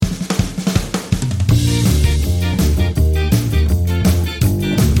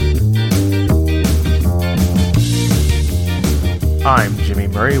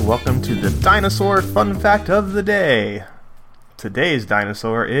Murray. Welcome to the dinosaur fun fact of the day. Today's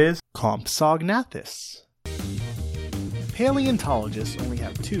dinosaur is Compsognathus. Paleontologists only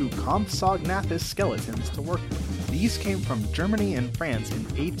have two Compsognathus skeletons to work with. These came from Germany and France in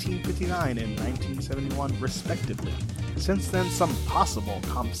 1859 and 1971 respectively. Since then, some possible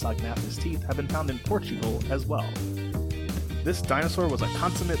Compsognathus teeth have been found in Portugal as well. This dinosaur was a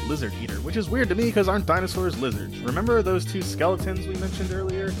consummate lizard eater, which is weird to me because aren't dinosaurs lizards? Remember those two skeletons we mentioned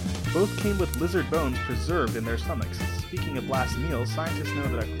earlier? Both came with lizard bones preserved in their stomachs. Speaking of last meals, scientists know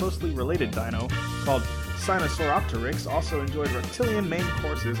that a closely related dino called Sinosauropteryx also enjoyed reptilian main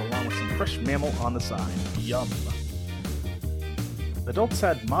courses along with some fresh mammal on the side. Yum! Adults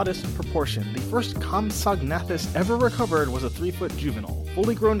had modest proportion. The first Compsognathus ever recovered was a 3-foot juvenile.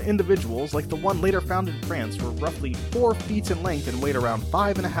 Fully grown individuals, like the one later found in France, were roughly 4 feet in length and weighed around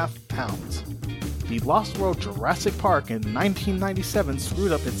 5.5 pounds. The Lost World Jurassic Park in 1997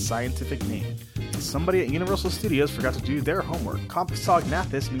 screwed up its scientific name. Somebody at Universal Studios forgot to do their homework.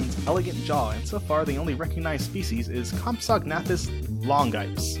 Compsognathus means elegant jaw, and so far the only recognized species is Compsognathus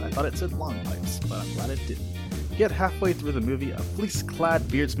longipes. I thought it said longipes, but I'm glad it didn't. Yet halfway through the movie, a fleece-clad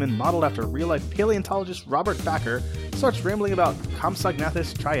beardsman modeled after real-life paleontologist Robert Bakker starts rambling about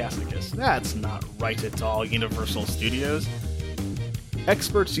Compsognathus triassicus. That's not right at all, Universal Studios.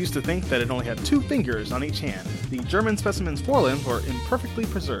 Experts used to think that it only had 2 fingers on each hand. The German specimen's forelimbs were imperfectly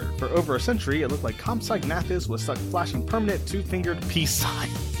preserved. For over a century, it looked like Compsognathus was stuck flashing permanent 2-fingered peace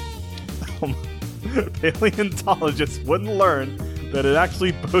signs. Paleontologists wouldn't learn that it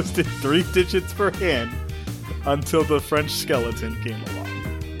actually boasted 3 digits per hand until the French skeleton came along.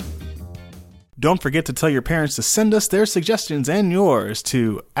 Don't forget to tell your parents to send us their suggestions and yours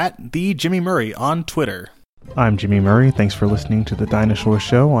to @TheJimmyMurray on Twitter. I'm Jimmy Murray. Thanks for listening to The Dinosaur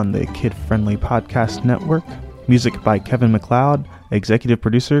Show on the Kid-Friendly Podcast Network. Music by Kevin MacLeod. Executive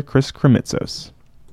producer Chris Kremitzos.